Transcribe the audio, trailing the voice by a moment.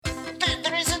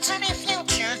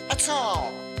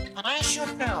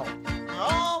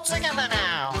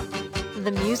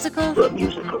The musical? The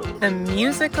musical. The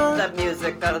musical? The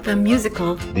musical. The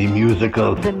musical. The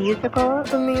musical. The musical.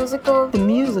 The musical. The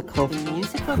musical. The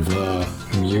musical.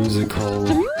 The musical.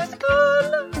 The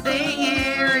musical.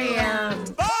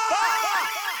 Thingarium.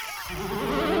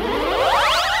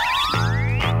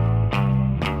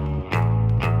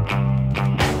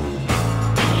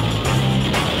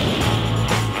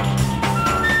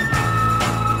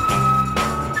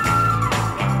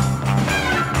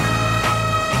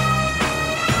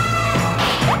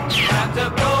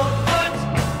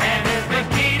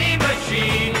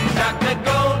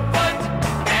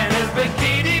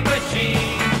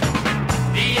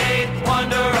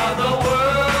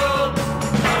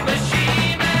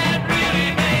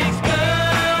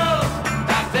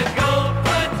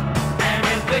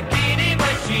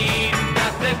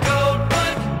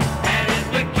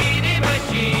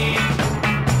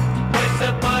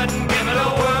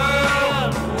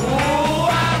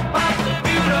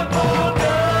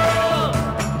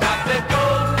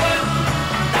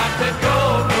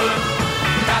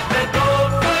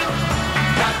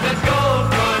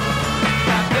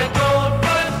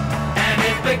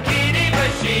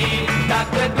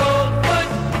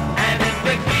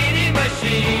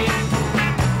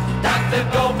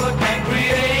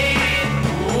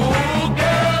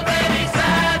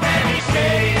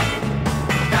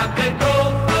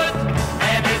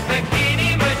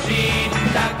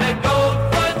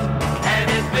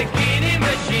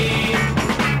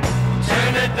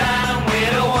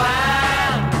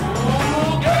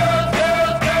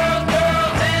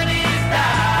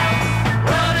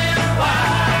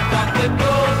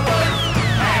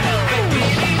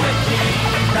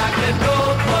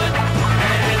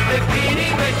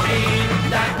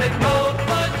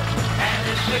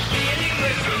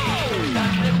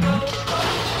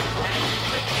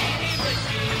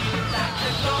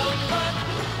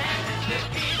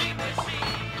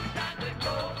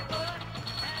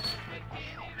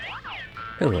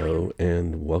 Hello,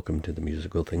 and welcome to the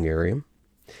Musical Thingarium.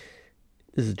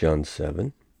 This is John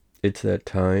 7. It's that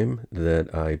time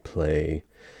that I play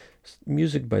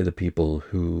music by the people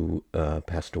who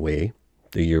passed away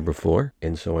the year before.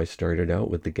 And so I started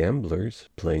out with the Gamblers,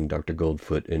 playing Dr.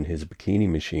 Goldfoot and his Bikini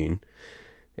Machine.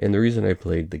 And the reason I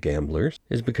played the Gamblers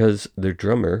is because their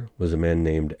drummer was a man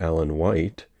named Alan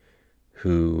White,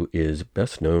 who is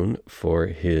best known for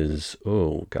his,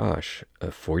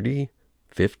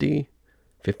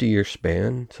 50-year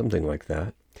span, something like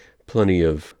that. Plenty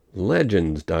of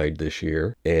legends died this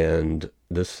year, and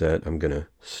this set I'm going to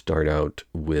start out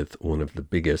with one of the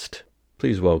biggest.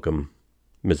 Please welcome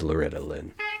Ms. Loretta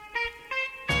Lynn.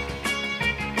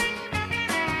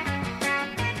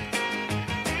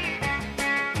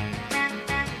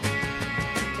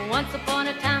 Once upon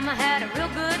a time I had a real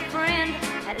good friend,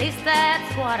 at least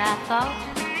that's what I thought.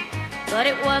 But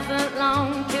it wasn't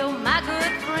long till my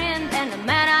good friend and the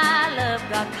man I loved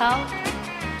got caught.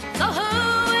 So who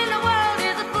in the world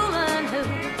is a foolin' who?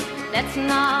 Let's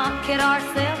not kid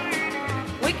ourselves.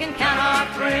 We can count our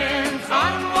friends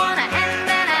on one hand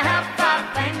and have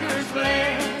 5 fingers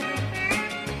left.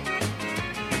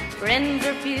 Friends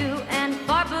are few and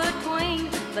far between,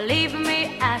 believe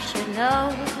me, I should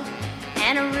know.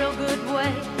 And a real good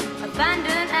way of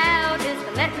finding out is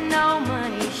to let no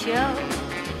money show.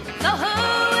 So who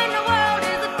in the world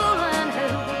is a foolin' who?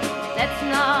 Let's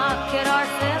not kid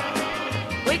ourselves.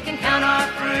 We can count our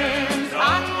friends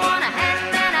on one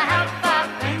hand and have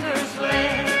 5 fingers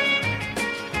left.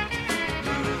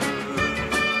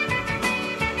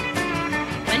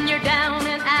 When you're down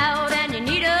and out and you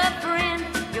need a friend,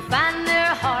 you'll find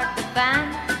they're hard to find.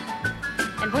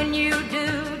 And when you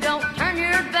do, don't turn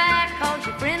your back, 'cause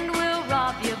your friend will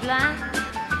rob you blind.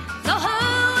 So who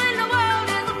in the world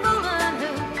is a foolin'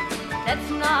 who? Let's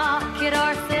not kid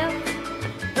ourselves.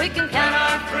 We can count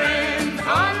our friends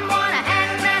on one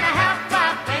hand and have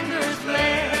 5 fingers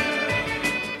left.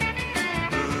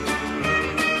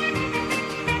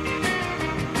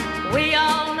 We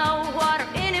all know what our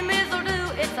enemies will do.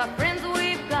 It's our friends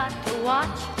we've got to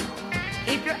watch.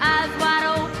 Keep your eyes wide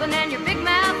open and your big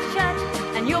mouth shut,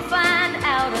 and you'll find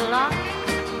out a lot.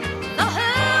 So who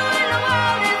in the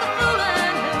world is a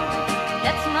foolin' who?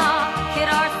 Let's not kid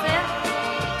ourselves.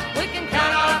 We can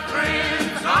count our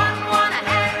friends on one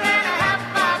hand and have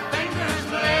 5 fingers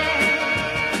left.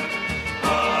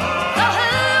 So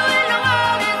who in the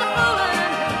world is a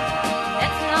foolin' who?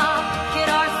 Let's not kid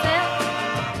ourselves.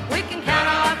 We can count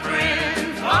our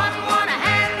friends on one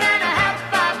hand and have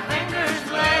 5 fingers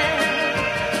left.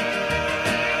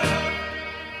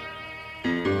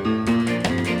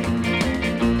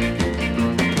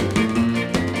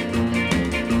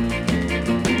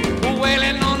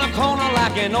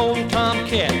 like an old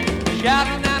tomcat,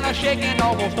 shouting and a-shaking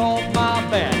almost off my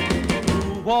back.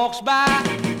 Who walks by?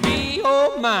 Me,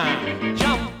 oh my,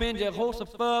 jumping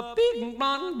Jehoshaphat, big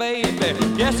blonde baby.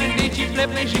 Yes, indeed, she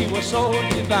flipped me, she was so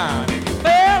divine.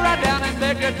 Fell right down and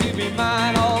begged her to be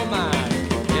mine, all mine.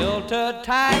 Held her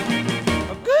tight,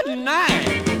 a good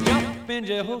night. Jumping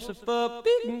Jehoshaphat,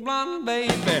 big blonde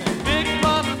baby, big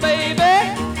blonde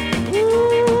baby.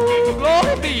 Ooh,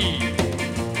 glory be.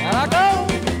 There I go,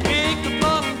 big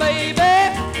blonde baby.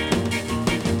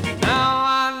 Now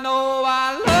I know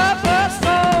I love her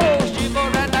so. She go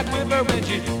right like quiver when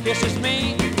she kisses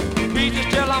me. Preaches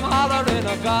till I'm hollering,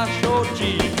 oh gosh, oh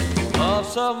gee. Love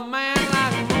some man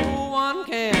like no one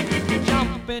can.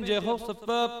 Jumping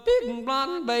Jehoshaphat, big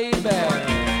blonde baby.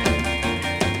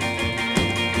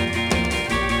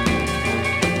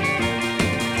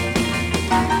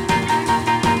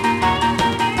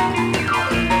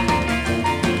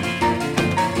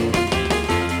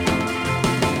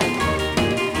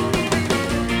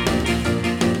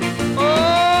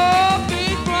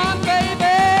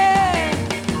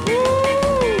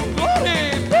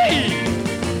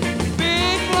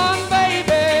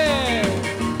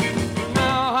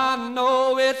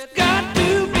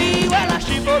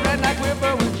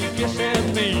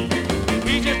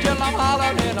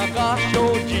 Gosh,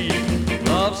 oh gee,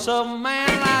 love some man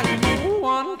like no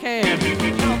one can.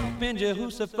 Jump in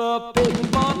Jehoshaphat,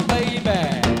 big blonde baby.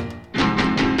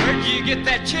 Where'd you get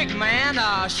that chick, man?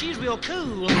 She's real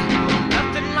cool.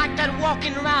 Nothing like that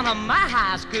walking around on my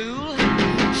high school.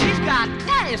 She's got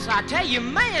class, I tell you,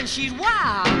 man, she's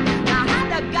wild. Now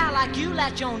how'd a guy like you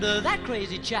latch onto that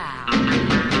crazy child?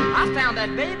 I found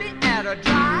that baby at a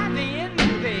drive-in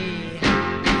movie.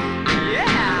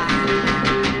 Yeah.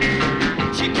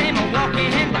 She came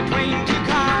a-walking in between two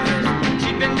cars.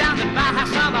 She'd been down to buy her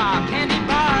some candy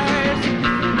bars.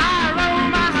 I rolled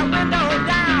my window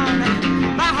down.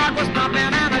 My heart was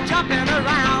pumping and a-jumping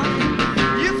around.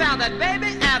 You found that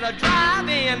baby at a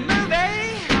drive-in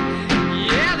movie?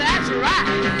 Yeah, that's right.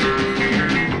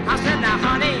 I said, now,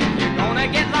 honey, you're gonna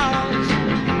get lost.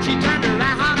 She turned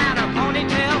around and her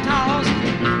ponytail tossed.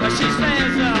 But she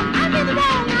says, I'm in the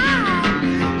wrong eye.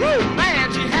 Woo,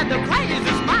 man, she had the craziest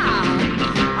smile.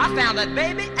 I found that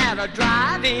baby at a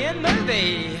drive-in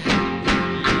movie.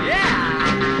 Yeah.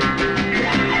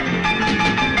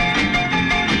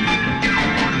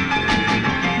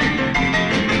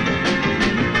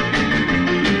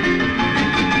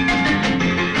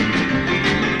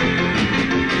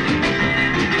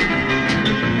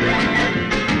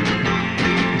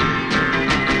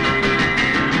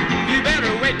 You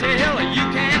better wait till you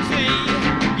can see.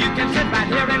 You can sit right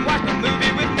here and watch the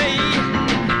movie with me.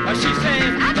 She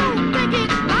says, I don't think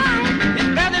it's right. It's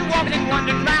better than walking,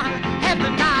 wandering around half the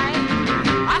night.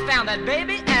 I found that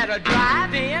baby at a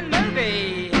drive-in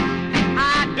movie.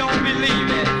 I don't believe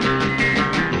it.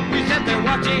 We sat there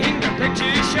watching the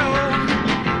picture show.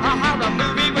 A horror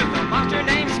movie with a monster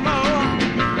named Smo.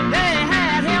 They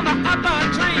had him up a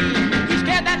tree. He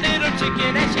scared that little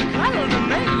chicken and she cuddled to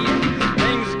me.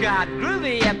 Things got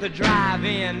groovy at the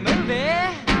drive-in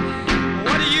movie.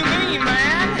 What do you mean, man?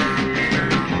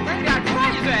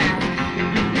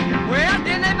 Well,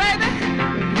 didn't they, baby?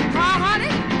 Huh,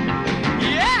 honey?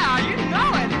 Yeah, you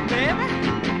know it, baby.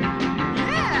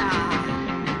 Yeah.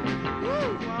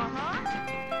 Woo,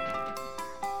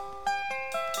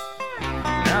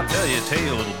 Now I'll tell you a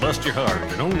tale that'll bust your heart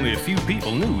that only a few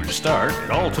people knew to start.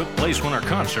 It all took place when our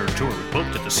concert tour was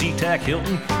booked at the SeaTac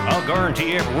Hilton. I'll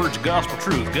guarantee every word's gospel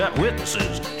truth. Got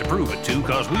witnesses to prove it to,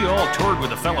 cause we all toured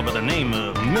with a fella by the name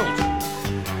of Milton.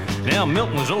 Now,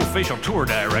 Milton was official tour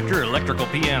director, electrical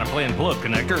piano playing plug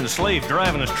connector, and the slave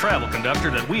drivingest travel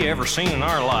conductor that we ever seen in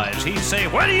our lives. He'd say,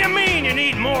 what do you mean you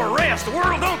need more rest? The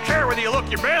world don't care whether you look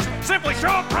your best. Simply show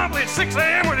up promptly at 6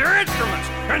 a.m. with your instruments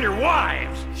and your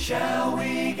wives. Shall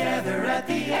we gather at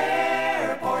the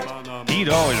airport? He'd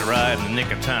always arrive in the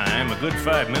nick of time, a good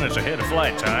 5 minutes ahead of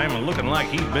flight time, and looking like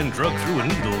he'd been drugged through a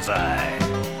needle's eye.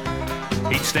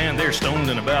 He'd stand there stoned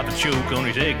and about to choke on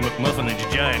his Egg McMuffin and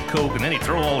his Giant Coke, and then he'd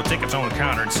throw all the tickets on the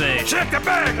counter and say, check the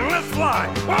bag and let's fly.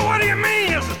 Well, what do you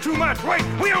mean this is too much weight?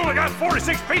 We only got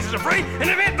 46 pieces of freight, and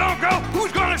if it don't go,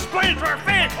 who's gonna explain it to our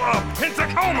fan club in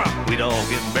Tacoma? We'd all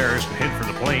get embarrassed and head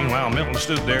for the plane while Milton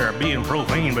stood there being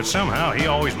profane, but somehow he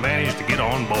always managed to get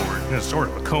on board in a sort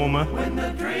of a coma. When the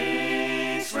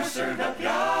drinks were served up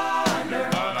yonder.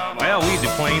 Well, we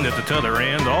deplaned at the t'other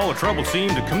end. All the trouble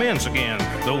seemed to commence again.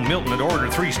 Though Milton had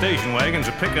ordered 3 station wagons,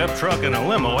 a pickup truck, and a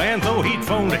limo, and though he'd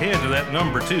phoned ahead to that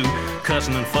number 2,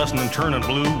 cussing and fussing and turning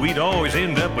blue, we'd always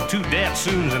end up with 2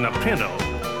 Datsuns and a Pinto.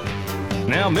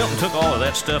 Now, Milton took all of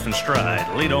that stuff in stride,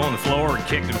 laid on the floor and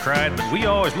kicked and cried, but we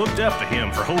always looked up to him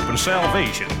for hope and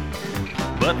salvation.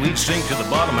 But we'd sink to the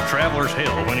bottom of traveler's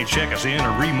hell when he'd check us in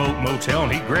a remote motel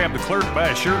and he'd grab the clerk by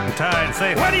his shirt and tie and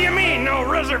say, "What do you mean, no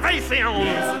reservations?"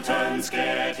 Milton's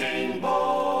getting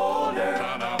bolder.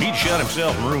 He'd shut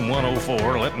himself in room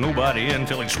 104, let nobody in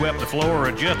until he'd swept the floor,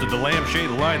 adjusted the lampshade,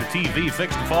 aligned the TV,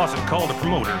 fixed the faucet, and called the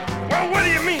promoter. "Well, what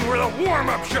do you mean we're the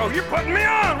warm-up show? You're putting me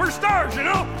on. We're stars, you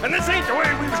know. And this ain't the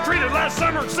way we was treated last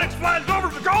summer at Six Flags over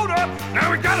Dakota.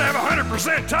 Now we gotta have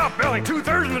 100% top billing,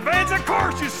 2/3 in advance. Of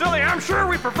course, you silly. I'm sure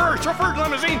we prefer a chauffeured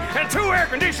limousine and 2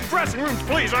 air-conditioned dressing rooms,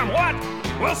 please. I'm what?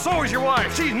 Well, so is your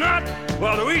wife. She's not?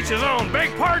 Well, to each his own.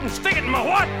 Beg pardon, stick it in my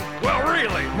what? Well,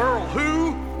 really, Merle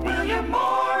who? William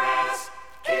Morris,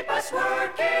 keep us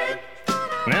working.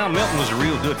 Now, Milton was a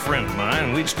real good friend of mine,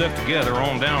 and we'd stuck together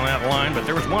on down that line, but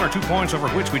there was 1 or 2 points over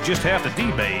which we'd just have to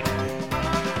debate.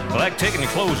 Like taking your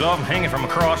clothes off and hanging from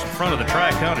across in front of the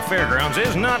Tri-County Fairgrounds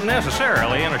is not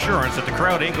necessarily an assurance that the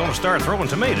crowd ain't gonna start throwing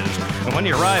tomatoes. And when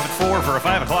you arrive at 4 for a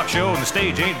 5 o'clock show and the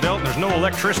stage ain't built and there's no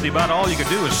electricity, about all you can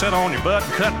do is sit on your butt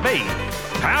and cut bait.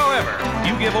 However,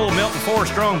 you give old Milton 4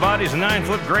 strong bodies, a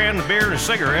 9-foot grand, a beer, and a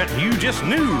cigarette, and you just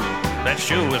knew that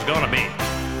show was gonna be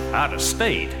out of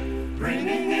state.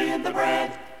 Bringing in the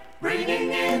bread.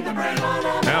 Bringing in the bread.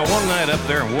 Now, one night up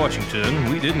there in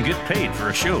Washington, we didn't get paid for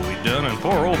a show we'd done, and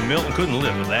poor old Milton couldn't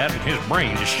live with that, and his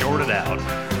brain just shorted out.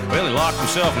 Well, he locked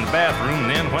himself in the bathroom, and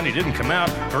then when he didn't come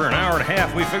out for an hour and a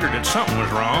half, we figured that something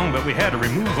was wrong, but we had to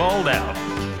remove all doubt.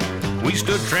 We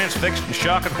stood transfixed in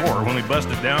shock and horror when we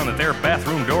busted down at their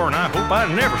bathroom door, and I hope I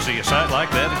never see a sight like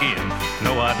that again.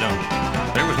 No, I don't.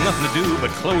 There was nothing to do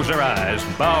but close our eyes,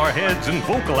 bow our heads, and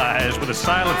vocalize with a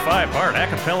silent 5-part a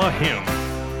cappella hymn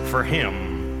for him.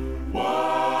 What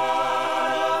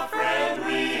a friend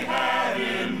we had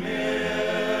in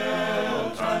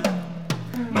Milton.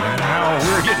 Now,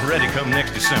 we're getting ready come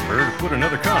next December to put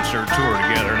another concert tour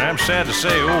together, and I'm sad to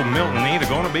say old Milton ain't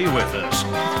going to be with us.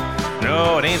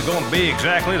 No, it ain't going to be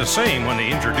exactly the same when they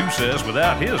introduce us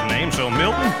without his name, so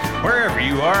Milton, wherever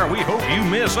you are, we hope you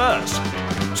miss us.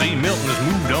 See, Milton has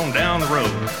moved on down the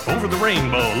road, over the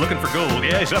rainbow, looking for gold.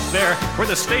 Yeah, he's up there where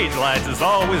the stage lights is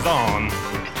always on.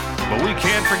 But we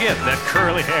can't forget that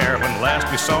curly hair when last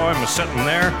we saw him was sitting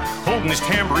there, holding his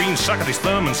tambourine, sucking his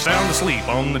thumb, and sound asleep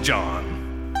on the john.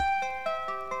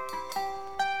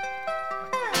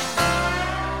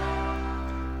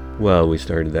 Well, we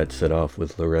started that set off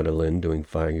with Loretta Lynn doing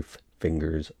 5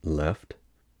 Fingers Left.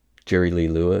 Jerry Lee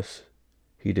Lewis,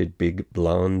 he did Big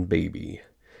Blonde Baby.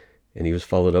 And he was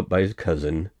followed up by his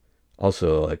cousin,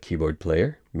 also a keyboard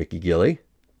player, Mickey Gilley.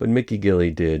 But Mickey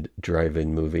Gilley did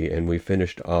Drive-In Movie, and we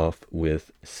finished off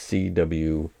with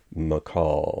C.W.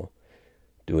 McCall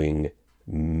doing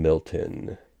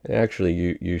Milton.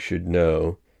 Actually, you should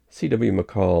know, C.W.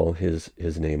 McCall, his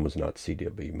name was not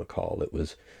C.W. McCall, it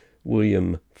was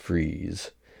William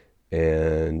Fries.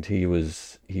 And he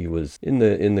was in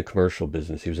the commercial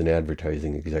business. He was an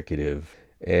advertising executive.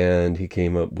 And he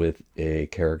came up with a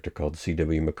character called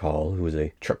C.W. McCall, who was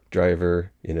a truck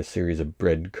driver in a series of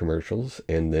bread commercials.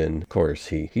 And then, of course,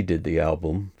 he did the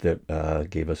album that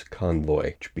gave us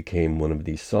Convoy, which became one of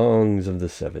the songs of the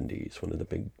 70s, one of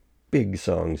the big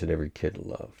songs that every kid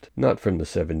loved. Not from the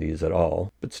 70s at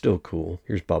all, but still cool.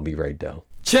 Here's Bobby Rydell.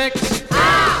 Chicks,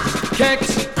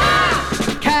 kicks,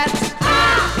 cats,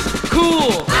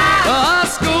 cool,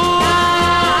 school.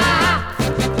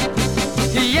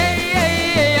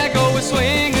 Yeah, I go with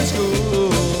swinging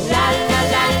school. La la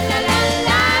la la la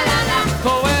la la la.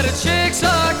 Oh, where the chicks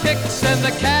are kicks and the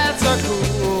cats are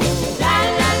cool. La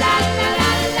la la la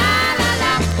la la la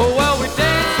la. Oh, well, we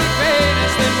dance the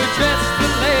greatest, then we dress the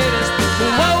latest.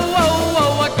 Whoa, whoa,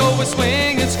 whoa, I go with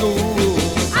swinging school.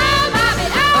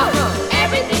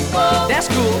 Everything's cool. That's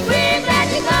cool. We're glad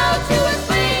to go to a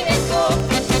swinging school.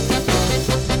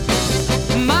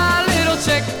 My little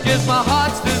chick is my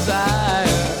heart's desire.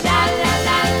 La la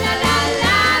la la la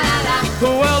la la la.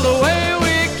 Well, the way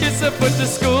we kiss her put the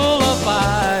school on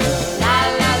fire. La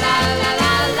la la la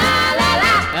la la la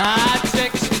la.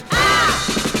 Chicks,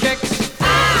 kicks,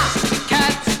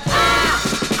 cats,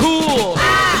 cool,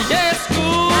 yeah,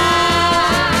 school,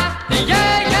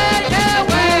 yeah,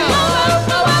 well.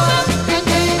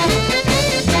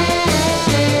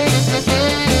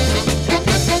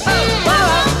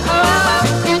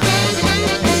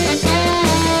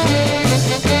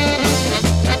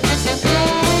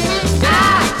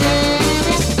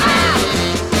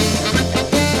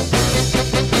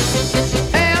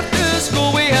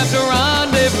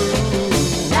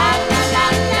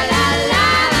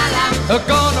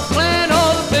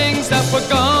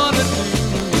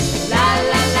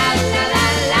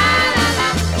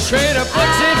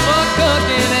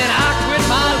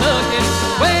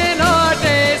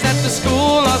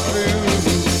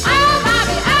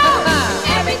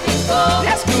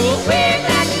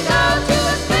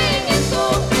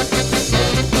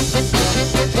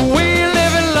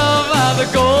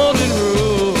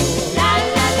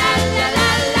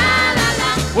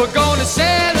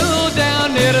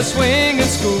 a swinging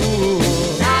school.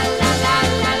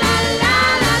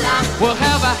 We'll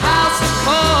have a house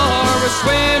or a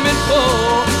swimming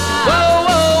pool. Whoa,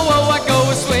 whoa, whoa, I go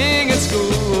a swinging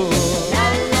school.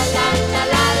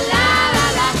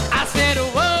 I said,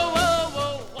 whoa, whoa,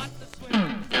 whoa, what's the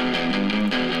swing?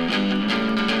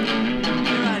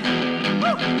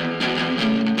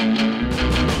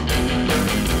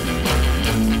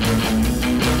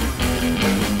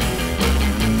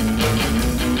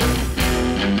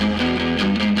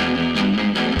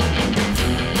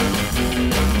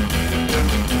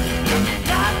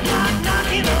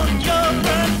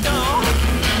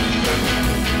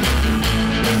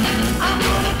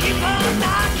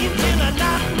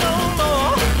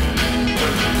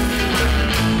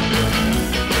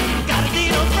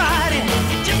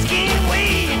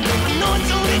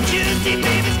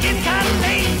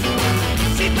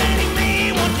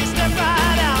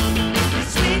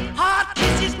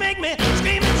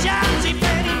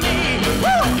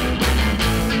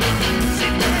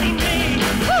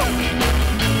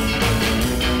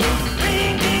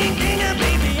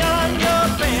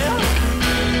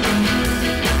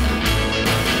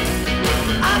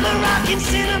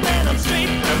 Cinnamon, I'm straight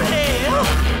from hell.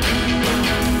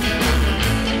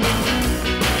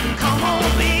 Come on,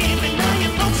 baby, now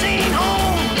your folks ain't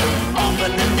home.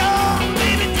 Open the door,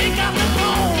 baby, take off the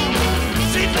phone.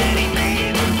 Sweet lady,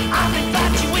 baby, I'm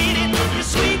infatuated. Your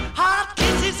sweet hot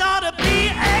kisses ought to be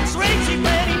X-ray. Sweet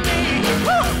lady, baby,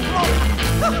 woo,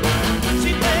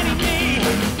 sweet lady, baby,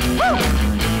 woo,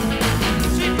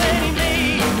 sweet lady,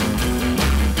 baby,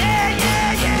 yeah,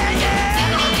 yeah, yeah, yeah.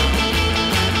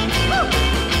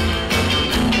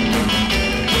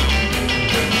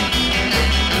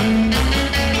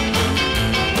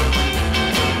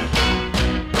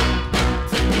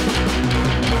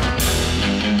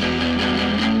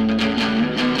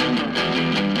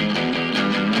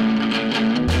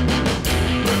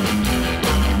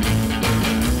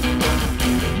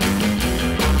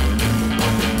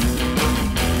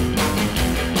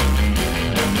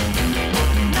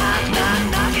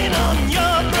 Knocking on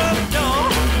your front door.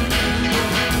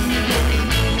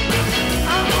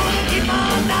 I'm gonna keep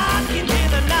on knocking till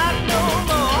the night no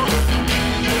more.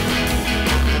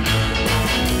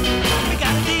 We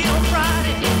got a deal on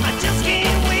Friday, I just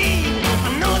can't wait. I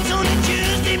know it's only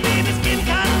Tuesday, baby, it's getting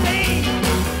kinda late.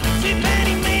 Sweet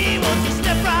Patty May, won't you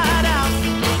step right out?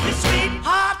 Your sweet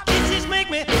hot kisses make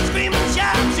me scream and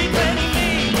shout. Sweet Patty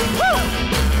May, woo!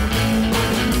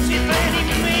 Sweet Patty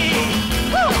May,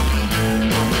 woo!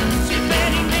 Sweet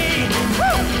Patty May,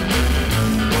 woo!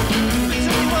 Give me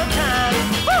some one time,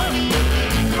 woo!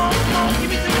 Come on, give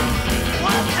me some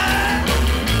one time,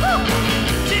 woo!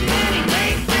 Sweet Patty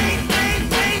May, May, May,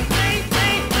 May, May,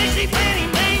 May, May, Sweet Patty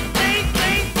May, May,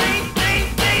 May, May, May,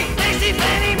 May, May, Sweet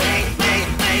Patty May, May,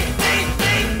 May, May,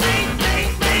 May, May, May,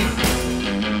 May.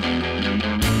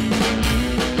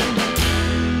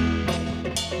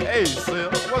 Hey, Sil,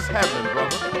 what's happening,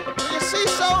 brother? You see,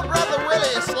 so, Brother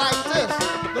Willie, it's like this.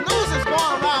 The news is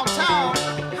going around town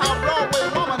how Broadway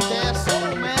woman danced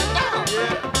Soul Man down.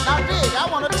 Yeah. Now, dig, I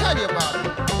want to tell you about it.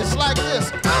 It's like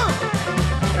this.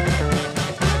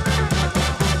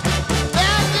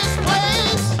 There's this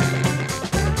place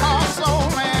called Soul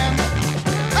Man.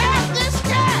 There's this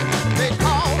cat they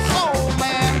call Soul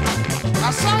Man.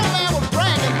 Now, Soul Man was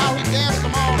bragging how he danced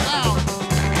them all down.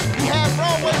 He had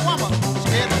Broadway woman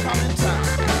scared to come in town.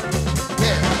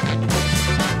 Yeah.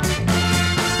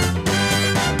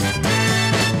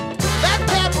 That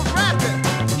cat was rapping.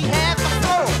 He had the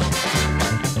flow.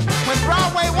 When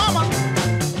Broadway woman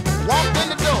walked in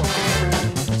the door,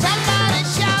 somebody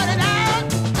shouted out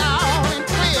loud and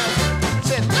clear,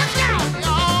 said, "Look out,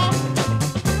 y'all,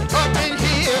 up in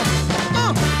here."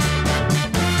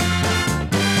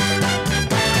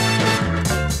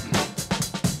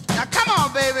 Now come on,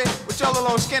 baby, with your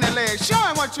little skinny legs. Show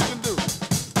him what you can do.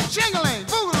 Jingling,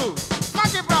 boogaloo,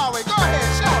 monkey Broadway. Go ahead,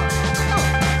 show him.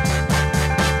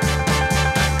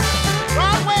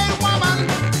 Broadway woman,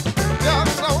 your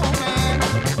soul man,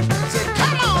 said,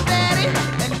 "Come on, daddy,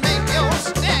 and make your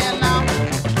stand now."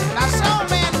 Now, soul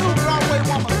man knew Broadway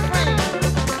woman's frame.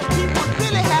 He would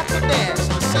really have to dance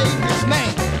to save his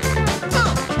name.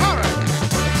 All right.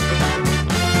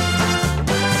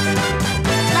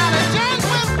 Now the judge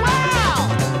went wild,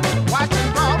 watching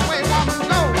Broadway woman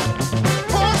go.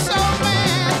 Poor soul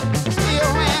man still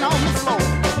ran on the floor.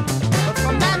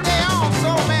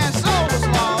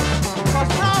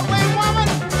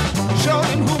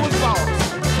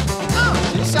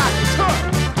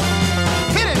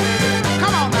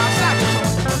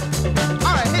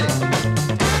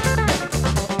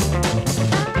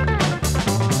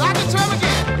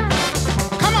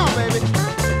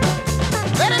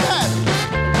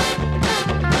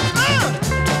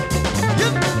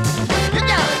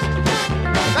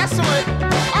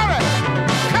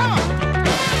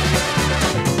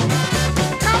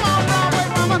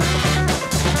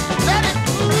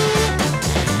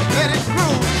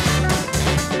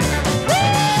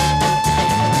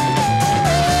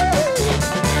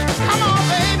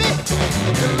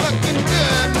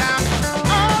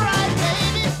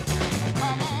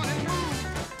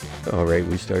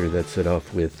 we started that set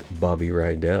off with Bobby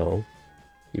Rydell.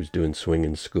 He was doing Swing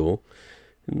in School.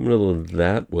 In the middle of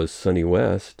that was Sonny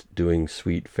West doing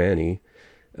Sweet Fanny.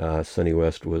 Sonny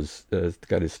West was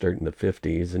got his start in the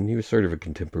 50s, and he was sort of a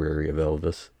contemporary of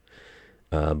Elvis.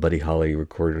 Buddy Holly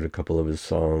recorded a couple of his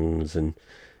songs, and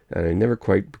he never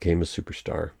quite became a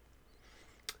superstar.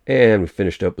 And we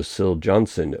finished up with Syl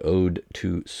Johnson, Ode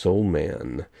to Soul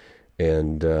Man.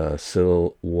 And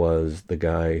Syl was the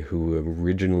guy who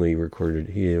originally recorded,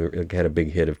 he had a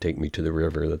big hit of Take Me to the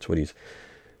River. That's what he's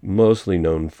mostly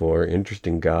known for.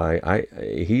 Interesting guy.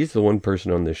 He's the one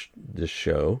person on this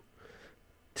show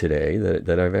today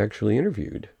that I've actually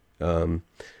interviewed. And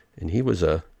he was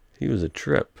a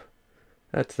trip.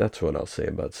 That's what I'll say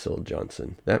about Syl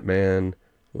Johnson. That man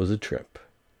was a trip.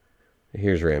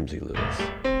 Here's Ramsey Lewis.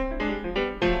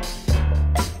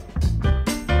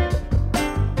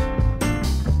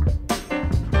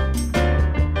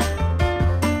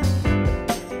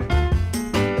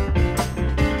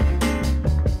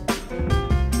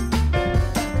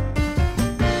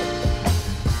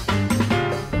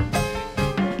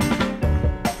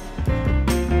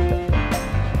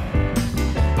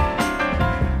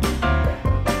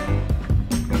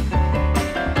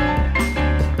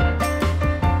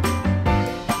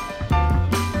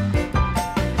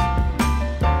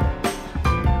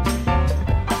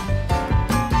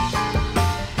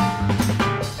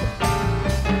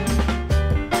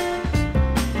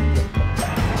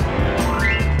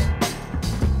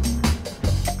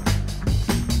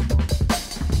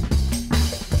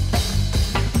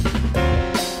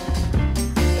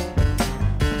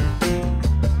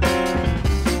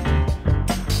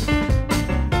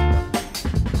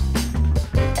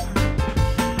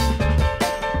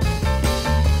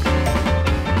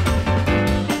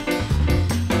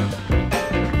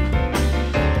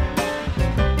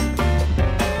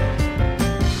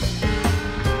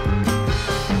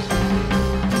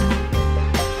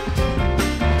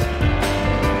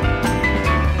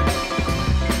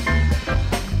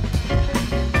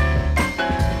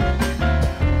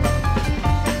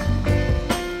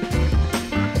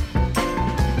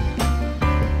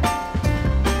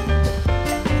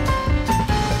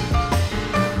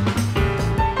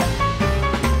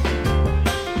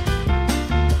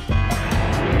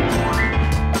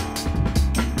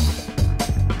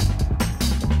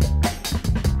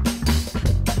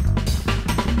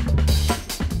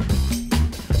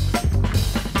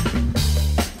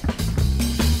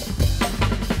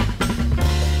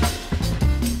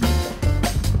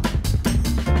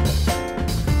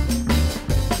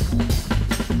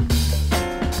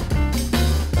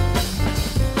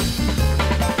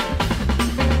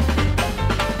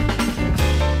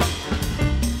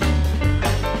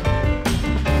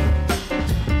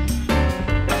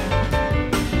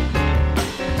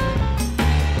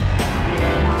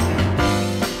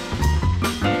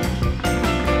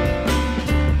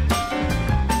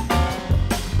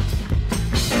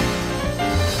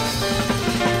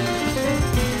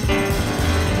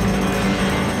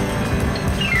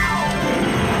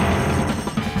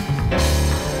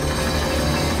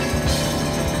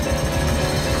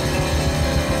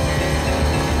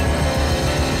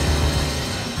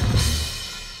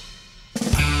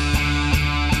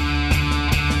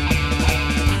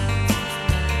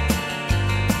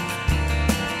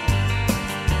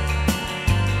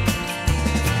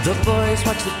 The boys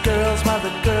watch the girls while the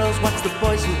girls watch the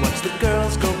boys who watch the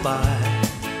girls go by.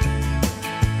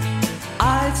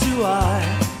 Eye to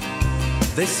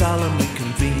eye, they solemnly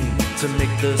convene to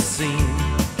make the scene.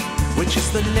 Which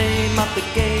is the name of the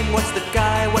game? What's the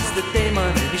guy? What's the dame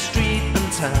on any street in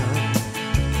town?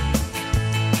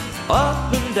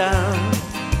 Up and down,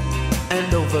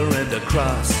 and over and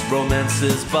across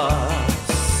romance's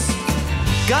boss.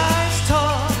 Guys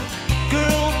talk,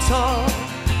 girl talk,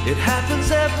 it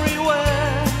happens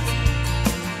everywhere.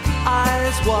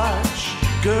 Eyes watch,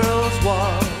 girls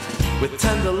walk with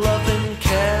tender love and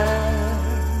care.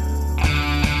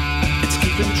 It's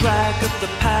keeping track of the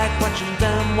pack, watching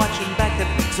them, watching back, that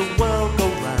makes the world go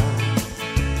round.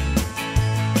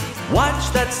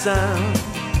 Watch that sound,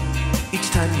 each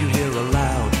time you hear a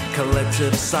loud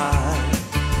collective sigh.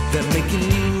 They're making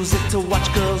music to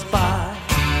watch girls by.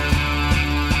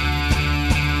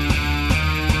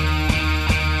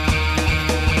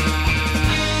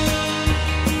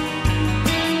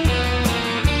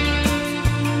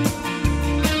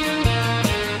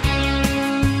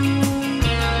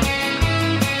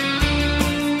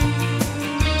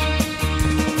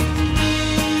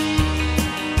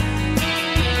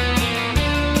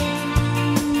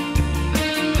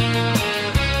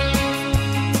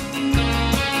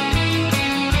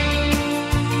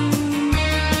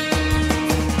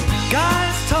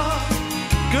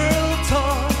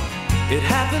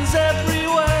 happens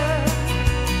everywhere.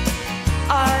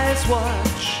 Eyes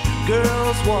watch,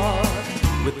 girls walk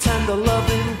with tender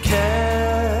loving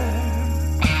care.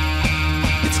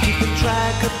 It's keeping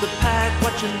track of the pack,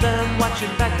 watching them, watching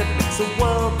back, that makes the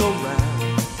world go round.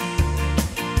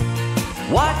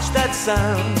 Watch that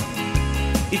sound,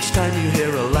 each time you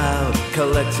hear a loud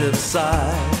collective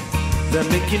sigh. They're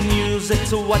making music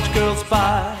to watch girls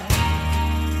by.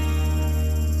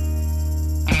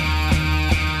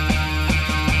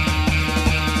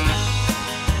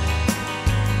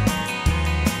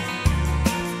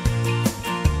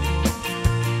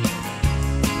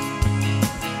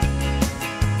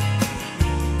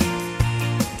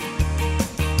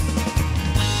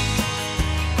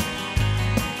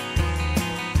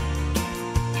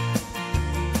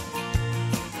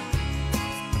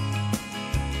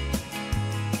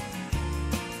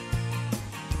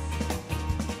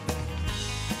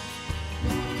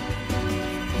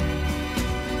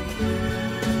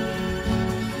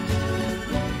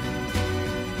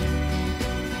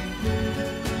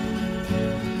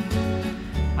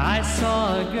 I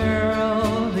saw a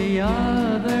girl the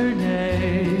other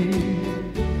day,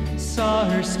 saw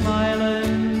her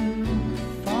smiling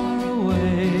far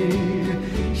away.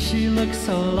 She looked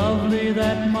so lovely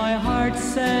that my heart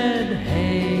said,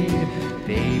 hey,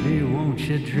 baby, won't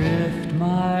you drift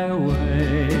my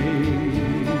way?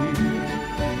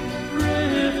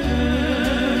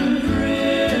 Drifting,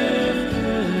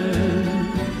 drifting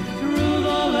through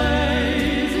the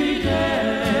lazy day.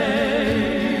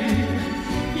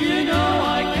 You know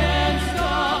I can't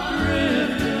stop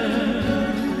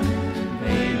drifting.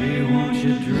 Baby, won't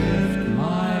you drift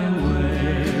my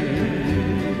way?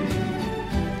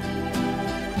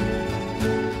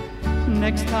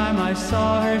 Next time I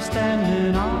saw her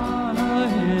standing on a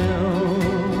hill,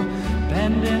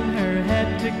 bending her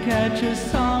head to catch a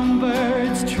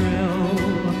songbird's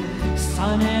trill.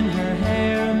 Sun in her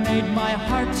hair made my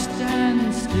heart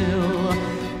stand still.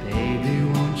 Baby,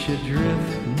 won't you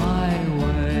drift my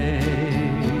way?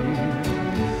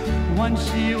 Once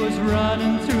she was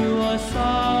running through a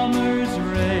summer's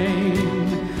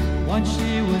rain. Once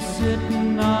she was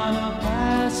sitting on a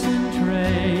passing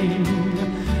train.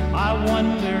 I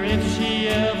wonder if she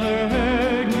ever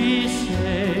heard me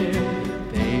say,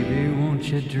 baby, won't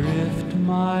you drift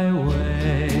my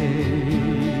way?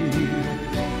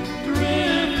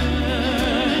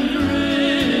 Drifting,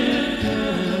 drifting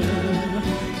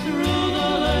through the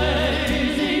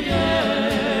lazy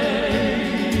day.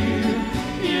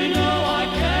 You know I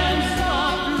can't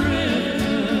stop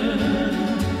drifting.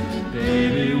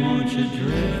 Baby, won't you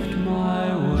drift my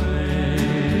way?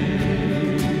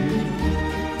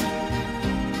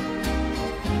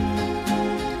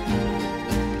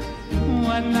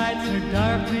 When nights are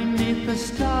dark beneath the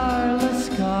starless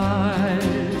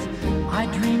skies, I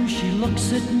dream she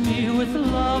looks at me with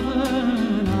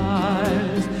loving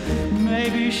eyes.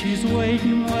 Maybe she's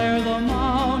waiting where the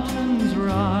mountains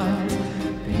rise.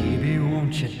 Baby,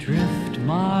 won't you drift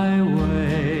my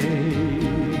way?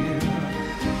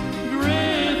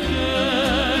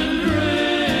 Drifting,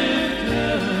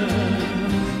 drifting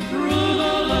through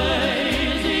the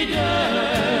lazy day.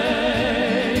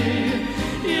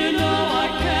 You know I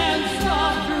can't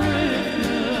stop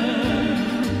drifting.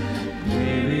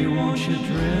 Baby, won't you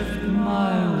drift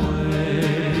my way?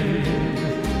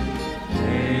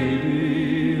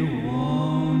 Baby,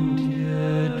 won't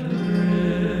you drift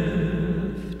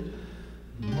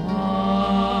my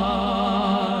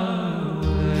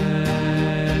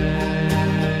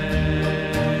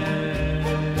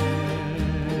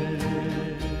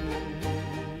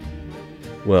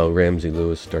Well, Ramsey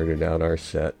Lewis started out our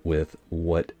set with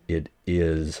What It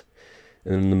Is.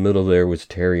 And in the middle there was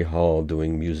Terry Hall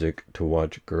doing music to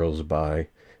watch girls by.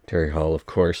 Terry Hall, of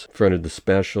course, fronted the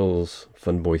specials,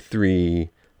 Fun Boy 3,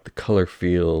 The Color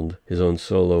Field, his own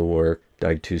solo work,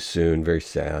 died too soon, very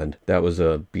sad. That was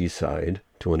a B-side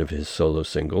to one of his solo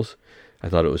singles. I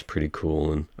thought it was pretty cool,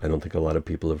 and I don't think a lot of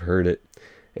people have heard it.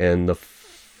 And the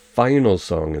final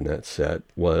song in that set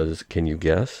was, can you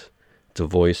guess? It's a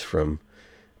voice from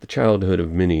the childhood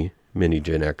of many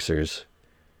Gen Xers.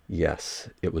 Yes,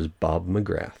 it was Bob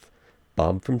McGrath.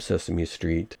 Bob from Sesame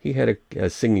Street. He had a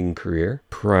singing career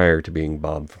prior to being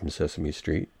Bob from Sesame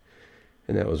Street.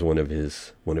 And that was one of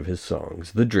his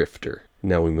songs, The Drifter.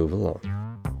 Now we move along.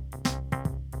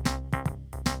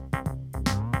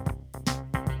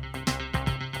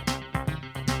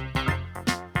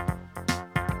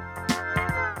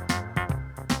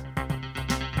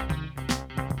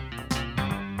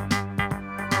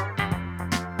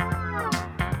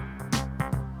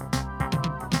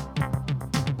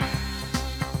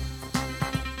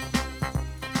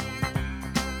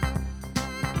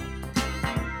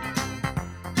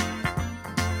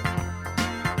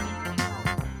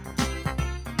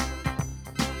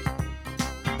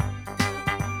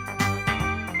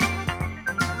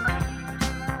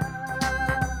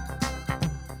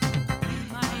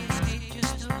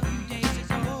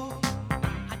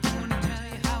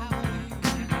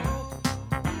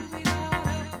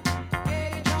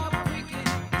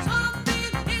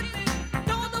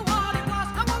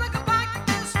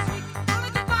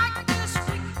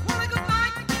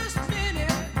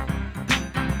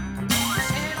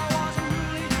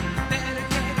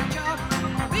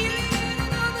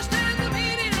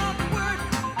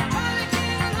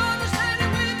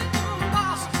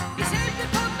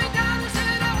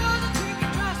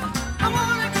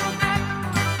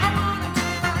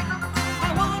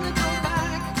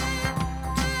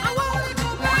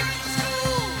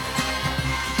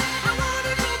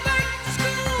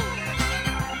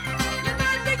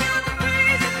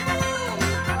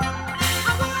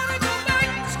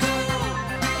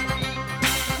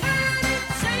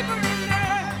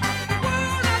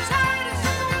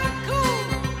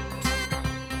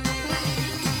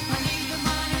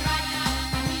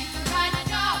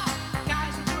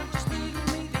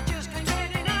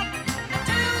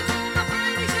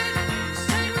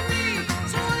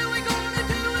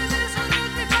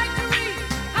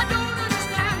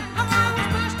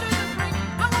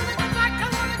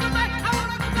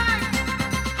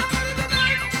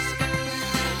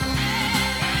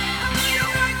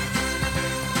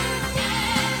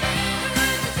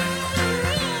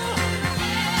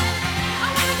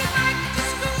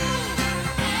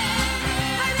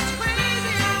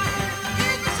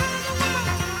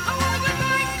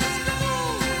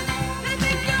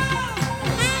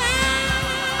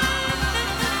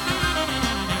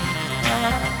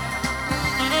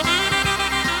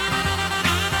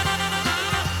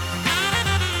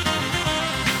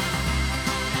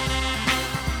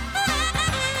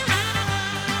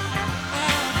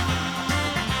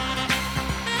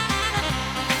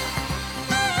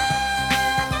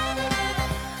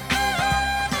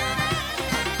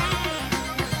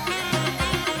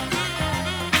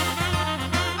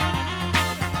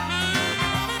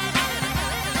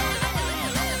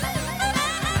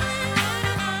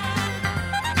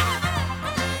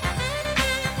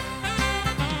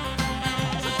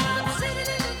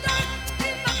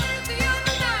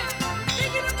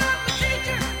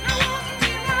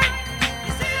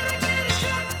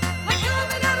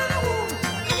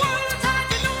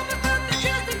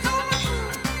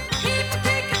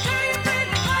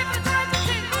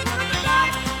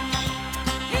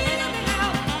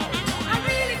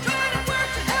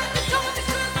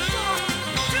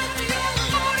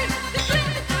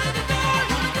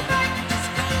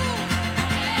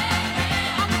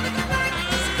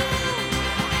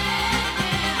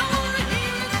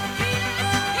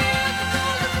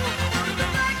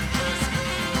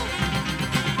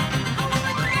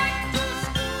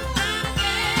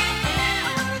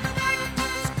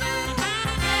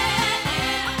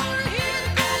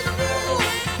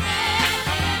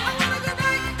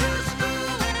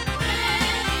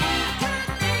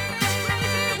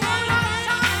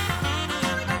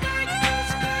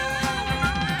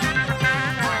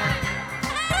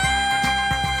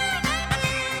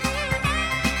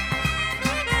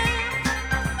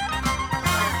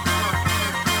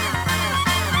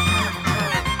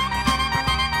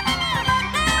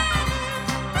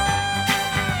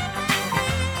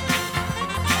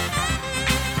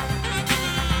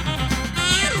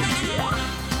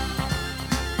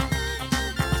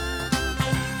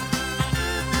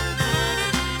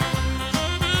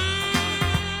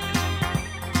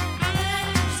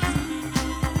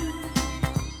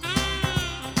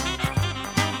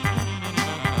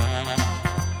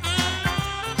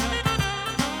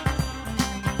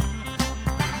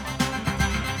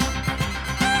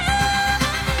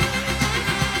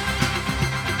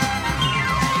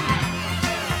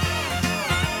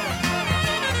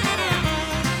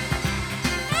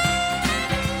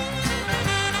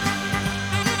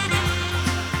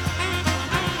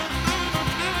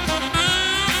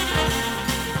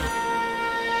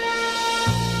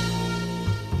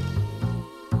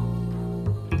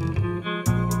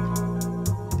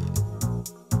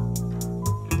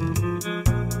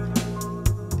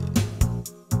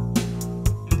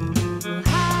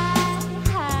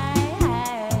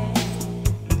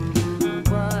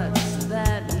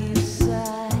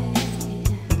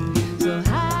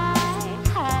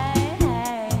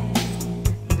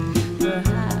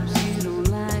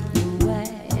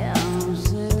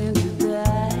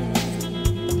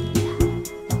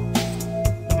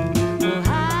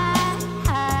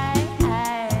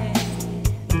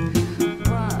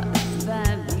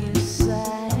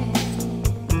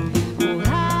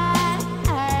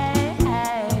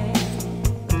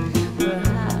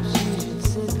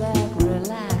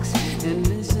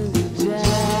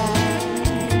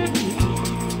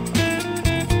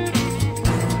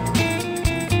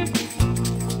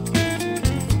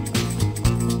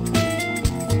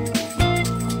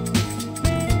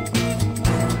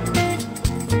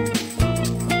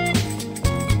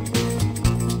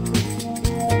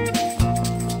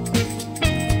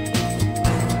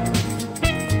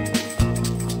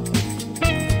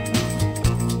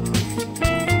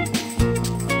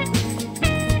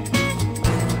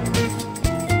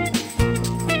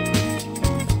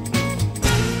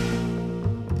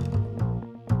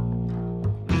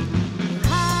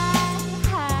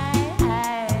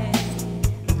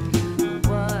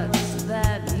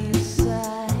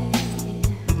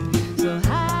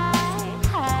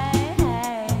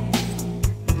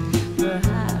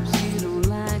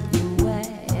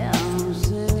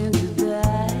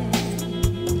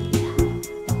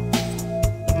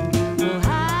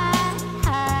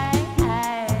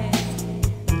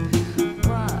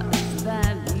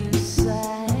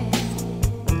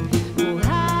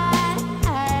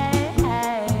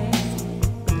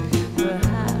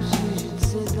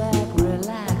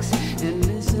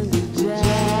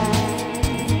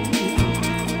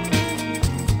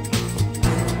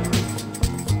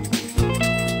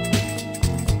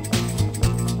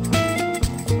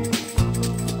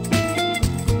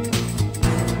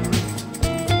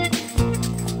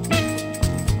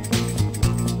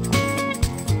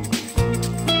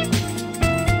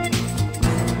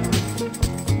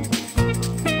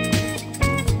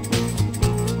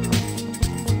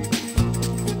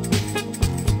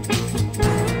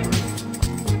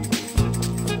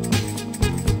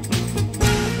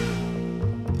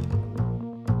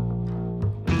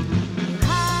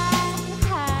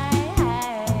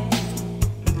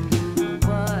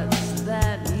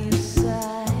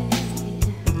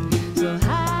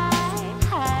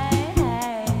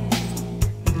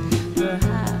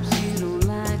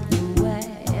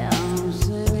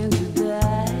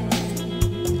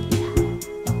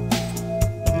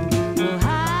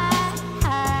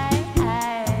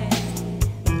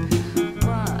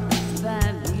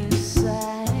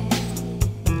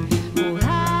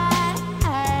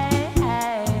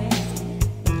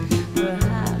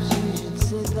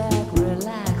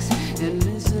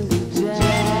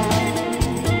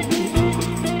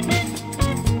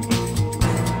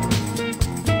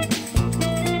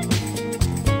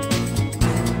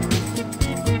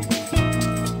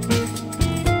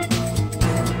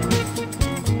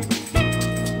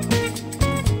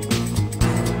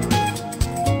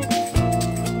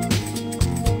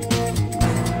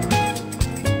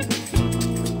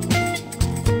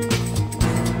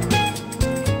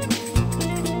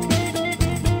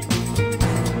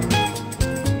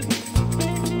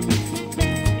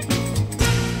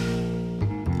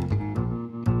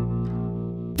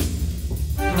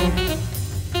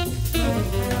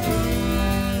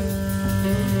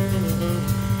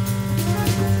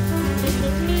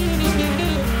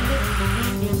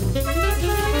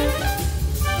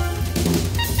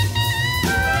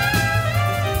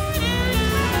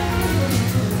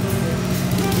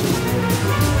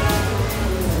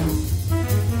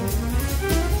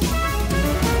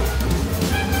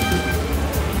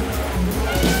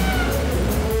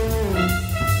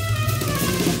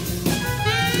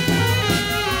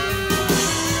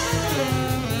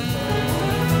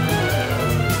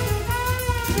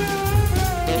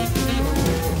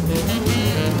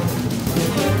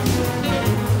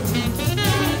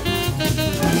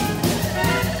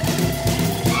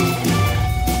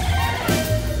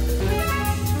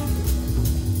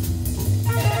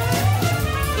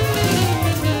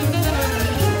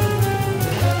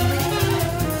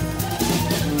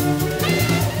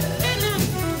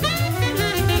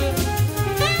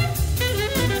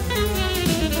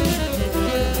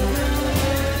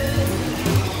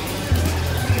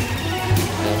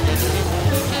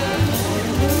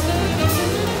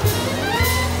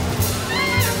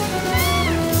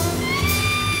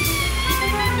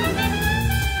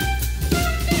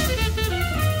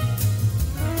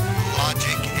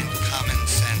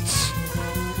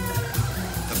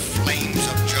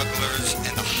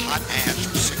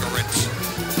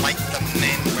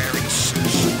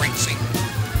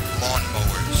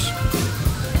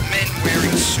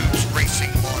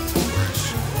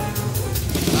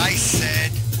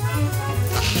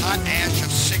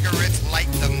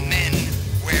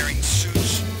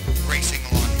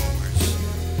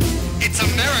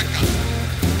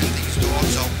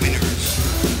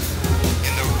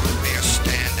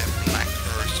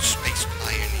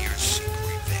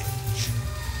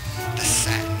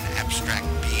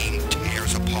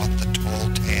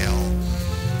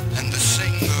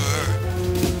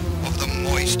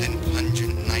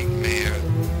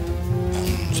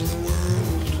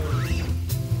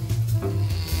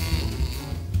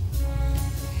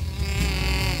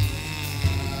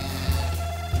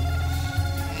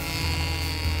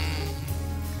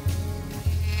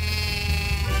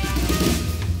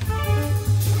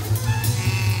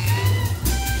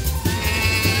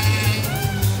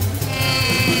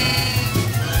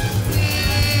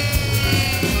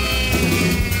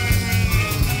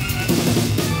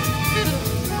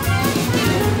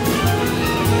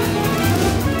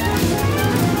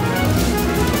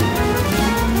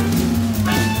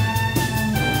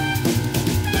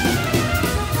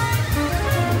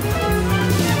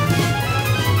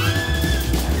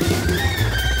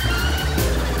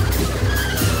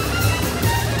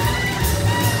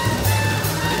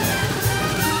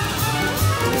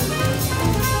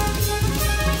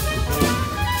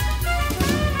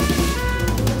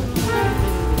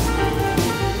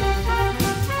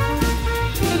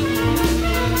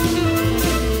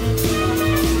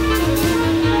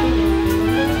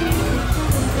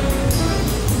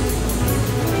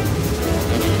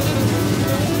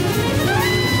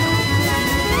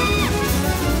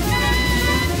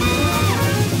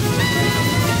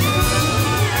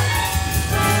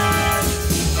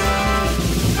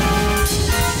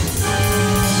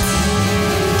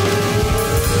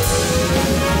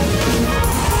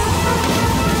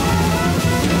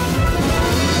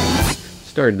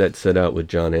 started that set out with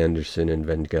John Anderson and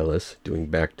Vangelis doing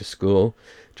Back to School.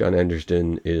 John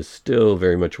Anderson is still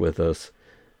very much with us.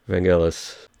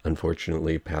 Vangelis,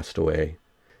 unfortunately, passed away.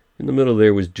 In the middle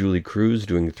there was Julie Cruz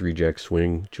doing Three Jack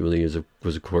Swing. Julie was,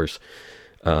 of course,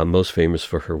 most famous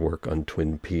for her work on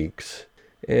Twin Peaks,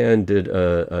 and did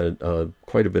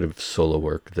quite a bit of solo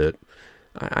work that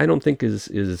I don't think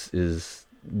is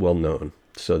well known.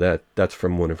 So that's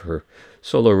from one of her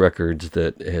solo records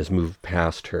that has moved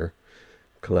past her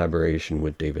collaboration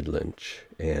with David Lynch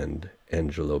and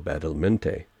Angelo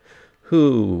Badalamenti,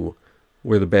 who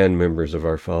were the band members of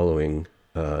our following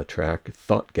track,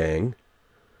 Thought Gang,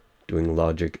 doing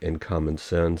Logic and Common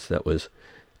Sense. That was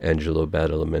Angelo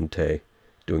Badalamenti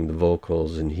doing the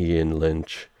vocals, and he and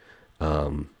Lynch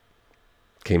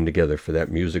came together for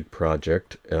that music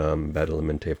project.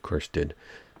 Badalamenti, of course, did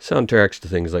soundtracks to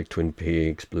things like Twin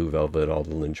Peaks, Blue Velvet, all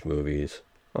the Lynch movies,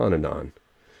 on and on.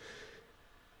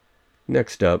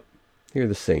 Next up, here are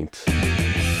the Saints. Well,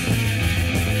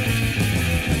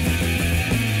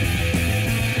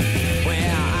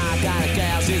 I got a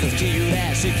gal, she's as cute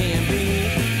as she can be.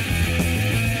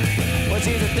 Well,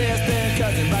 she's a distant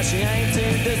cousin, but she ain't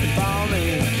too distant for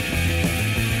me.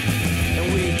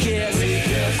 And we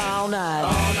kiss all night.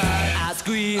 I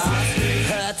squeeze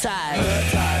her tight.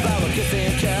 But we're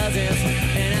kissing cousins,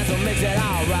 and that's what makes it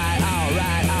alright.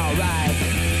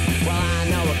 Well, I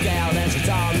know a gal that she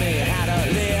taught me how to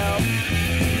live.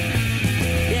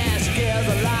 Yeah, she gives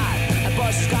a lot, and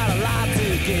boy, she's got a lot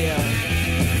to give.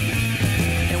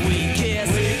 And we kiss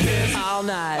all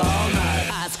night.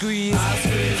 I squeeze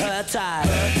her tight.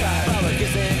 But we're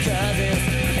kissing cousins,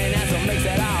 and that's what makes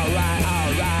it alright.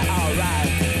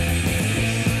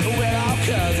 We're all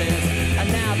cousins, and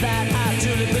now that I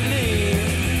truly believe,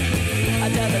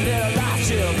 just the little lost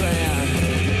children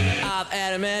of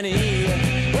Adam and Eve.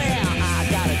 Well, I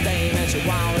got a dame and she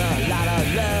want a lot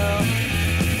of love.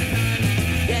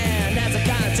 Yeah, and that's the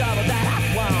kind of trouble that I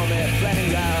want me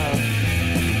plenty of.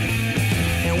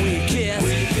 And we kiss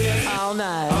all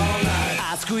night.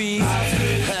 I squeeze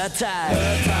her tight.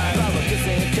 But we're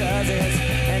kissing cousins,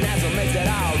 and that's what makes it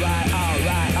alright.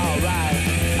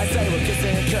 I say we're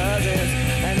kissing cousins,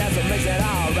 and that's what makes it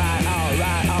alright.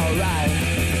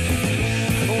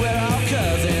 We're all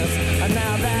cousins, and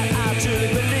now that I truly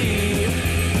believe,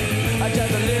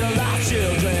 just a little lost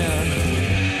children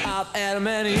of Adam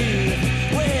and Eve.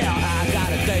 Well, I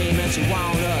got a dame and she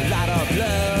want a lot of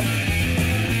love.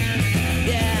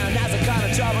 Yeah, and that's the kind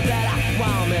of trouble that I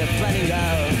want me plenty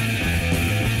of.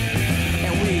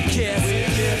 And we kiss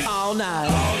all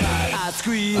night. I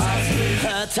squeeze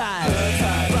her tight.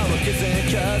 But we're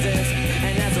kissing cousins,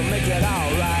 and that's what makes it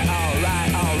alright.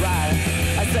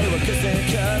 I say we're kissing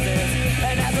cousins,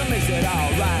 and that's what makes it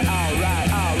alright. I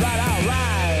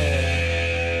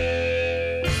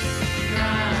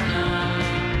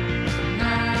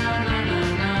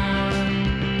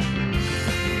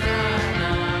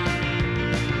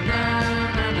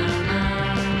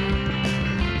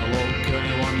woke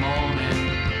early one morning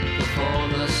before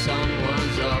the sun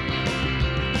was up.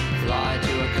 Fly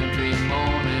to a country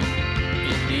morning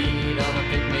in need of a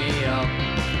pick-me-up.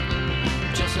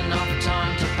 Just enough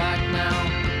time to pack now.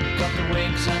 Got the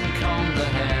wigs and comb the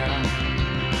hair.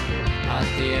 At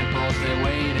the airport they're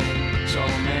waiting. So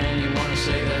many want to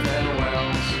say their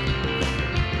farewells.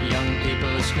 Young people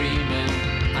are screaming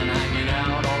and hanging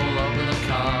out all over the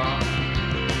car.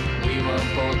 We were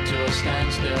brought to a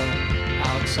standstill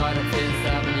outside a Fifth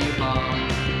Avenue bar.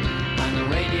 And the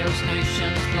radio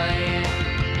station's playing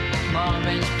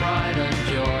Marvin's Pride and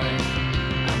Joy.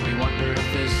 And we wonder if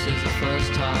this is the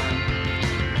first time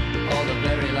or the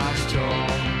very last tour.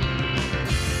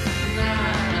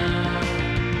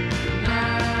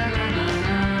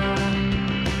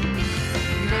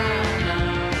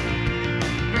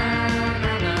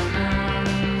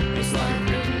 It's like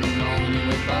written only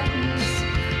with buttons,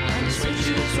 and the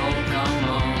switches all come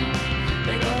on.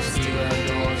 They got steel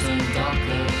doors and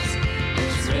dockers.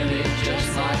 It's really just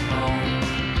like home.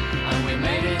 And we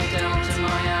made it down to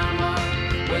Miami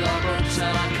with our books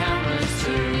and our cameras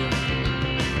too.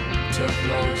 Took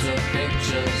loads of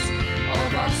pictures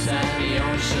of us and the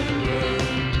ocean blue.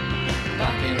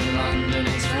 Back in London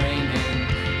it's raining,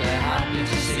 they're happy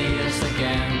to see us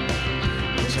again.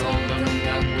 We told them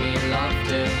that we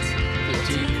loved it, the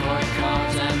decoy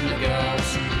cars and the girls,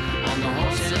 and the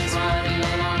horses riding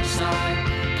alongside,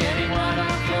 getting right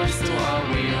up close to our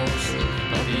wheels.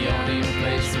 But the only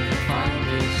place we could find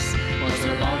peace was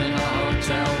alone in our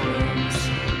hotel rooms.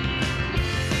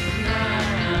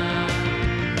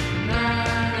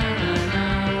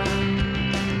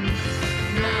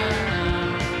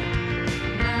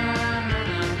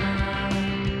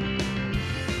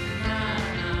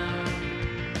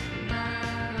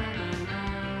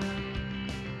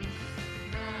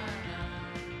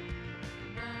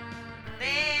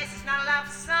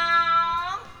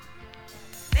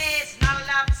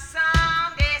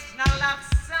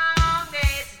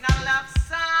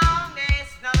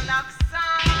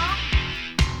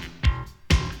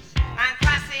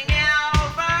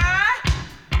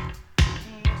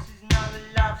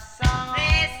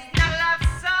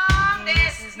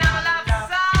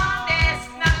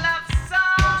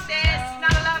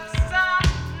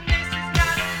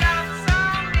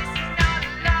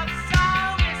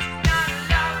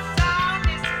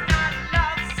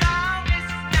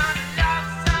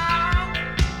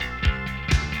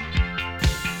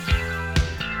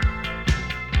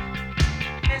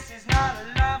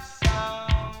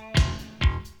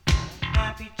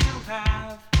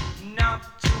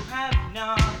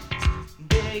 not.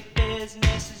 Big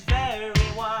business is very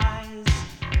wise.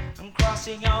 I'm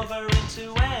crossing over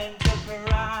into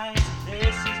enterprise.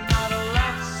 This is not a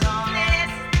love song.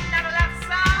 This is not a love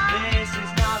song. This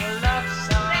is not a love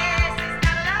song. This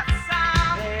is not a love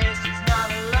song. This is not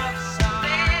a love song.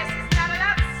 This is not a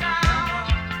love song.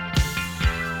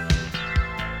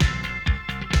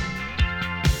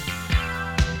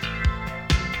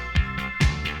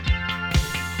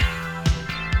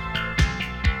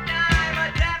 I'm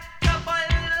adaptable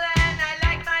and I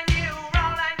like my new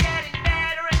role. I'm getting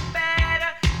better and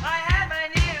better. I have a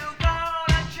new goal.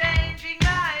 I'm changing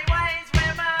my ways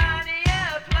where money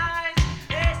applies.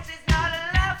 This is not a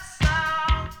love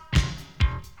song.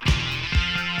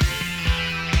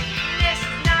 This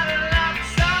is not a love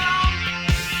song.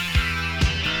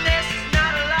 This is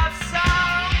not a love song.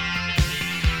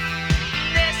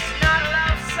 This is not a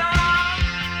love song.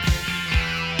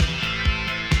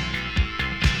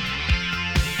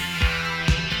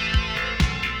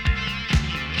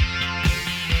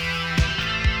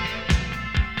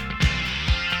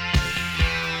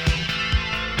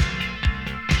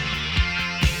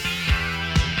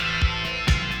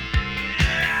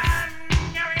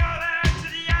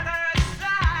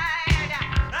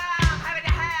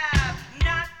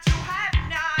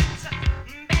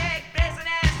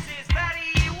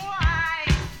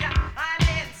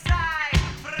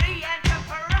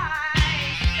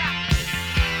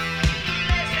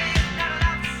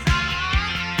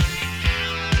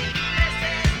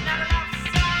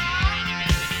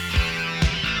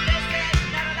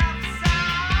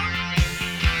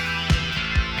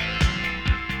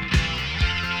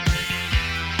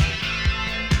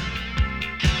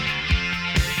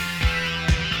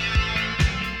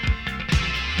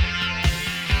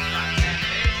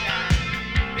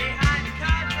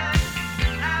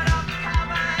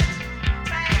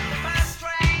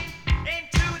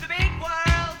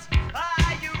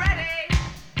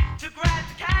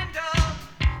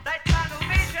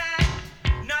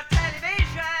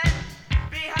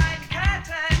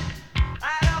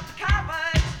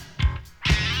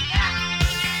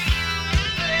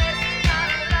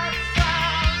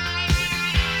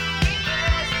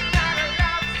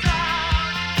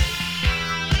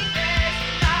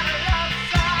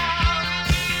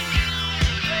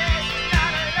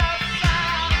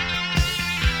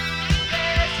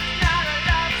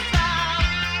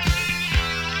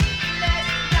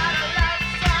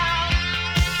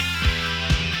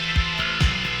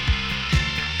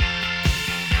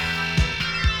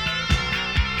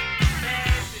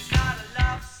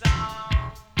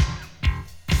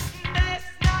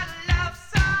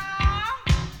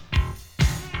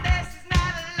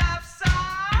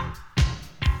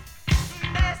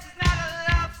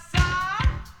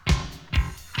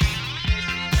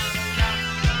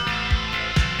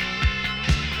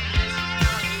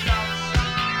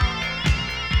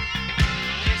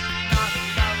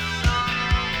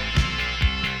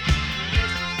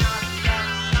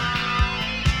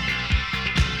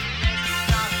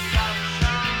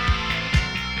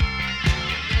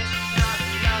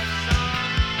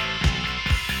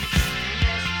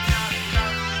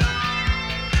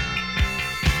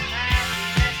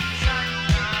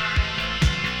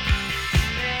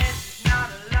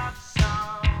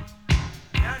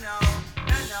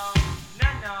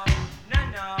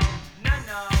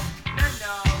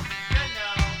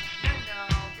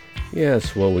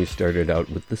 Yes, well, we started out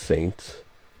with the Saints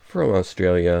from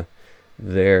Australia.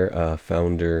 Their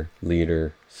founder,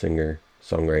 leader, singer,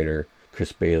 songwriter,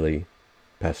 Chris Bailey,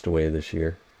 passed away this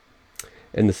year.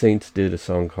 And the Saints did a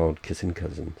song called Kissin'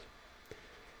 Cousins.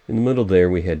 In the middle there,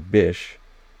 we had Bish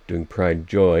doing Pride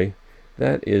Joy.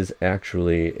 That is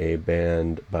actually a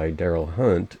band by Daryl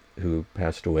Hunt, who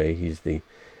passed away. He's the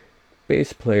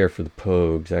bass player for the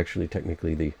Pogues, actually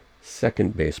technically the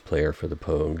second bass player for the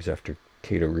Pogues after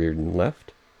Cato Reardon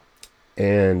left.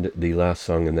 And the last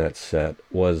song in that set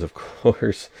was, of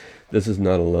course, This Is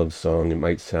Not a Love Song. It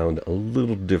might sound a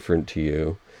little different to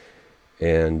you.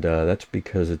 And that's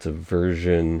because it's a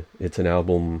version, it's an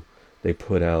album they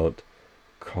put out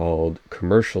called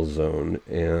Commercial Zone.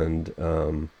 And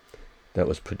that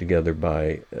was put together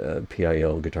by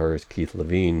PIL guitarist Keith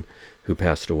Levine, who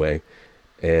passed away.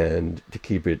 And to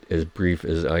keep it as brief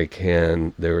as I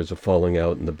can, there was a falling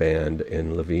out in the band,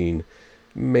 and Levine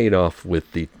made off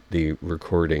with the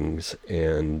recordings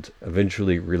and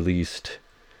eventually released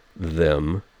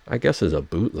them, I guess as a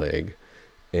bootleg.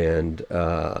 And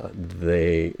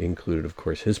they included, of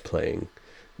course, his playing,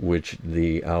 which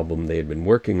the album they had been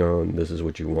working on, This Is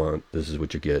What You Want, This Is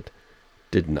What You Get,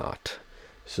 did not.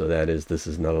 So that is This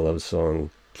Is Not a Love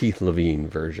Song, Keith Levine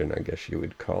version, I guess you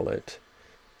would call it.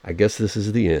 I guess this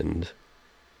is the end.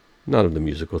 Not of the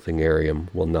musical Thingarium.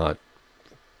 Well, not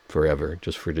forever,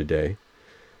 just for today.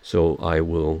 So I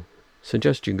will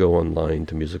suggest you go online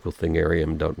to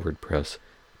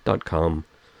musicalthingarium.wordpress.com.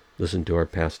 Listen to our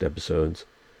past episodes.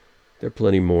 There are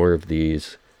plenty more of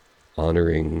these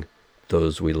honoring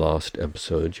those we lost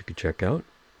episodes you could check out.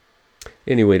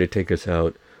 Anyway, to take us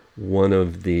out, one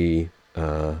of the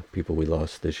people we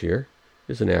lost this year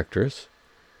is an actress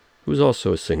who's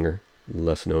also a singer,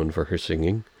 less known for her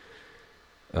singing.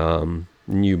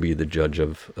 You be the judge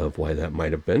of why that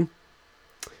might have been.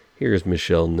 Here's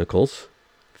Michelle Nichols,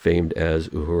 famed as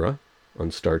Uhura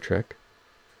on Star Trek,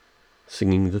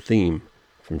 singing the theme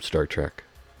from Star Trek.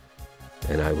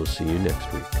 And I will see you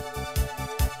next week.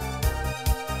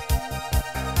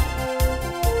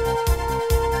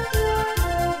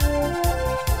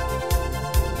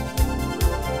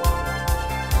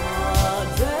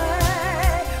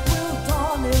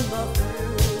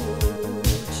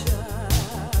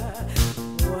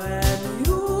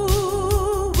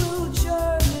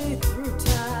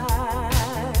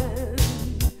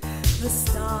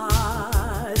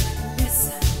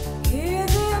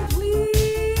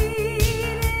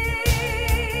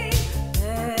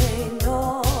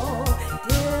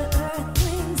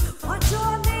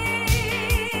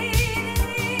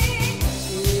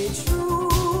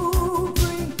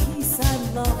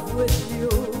 With you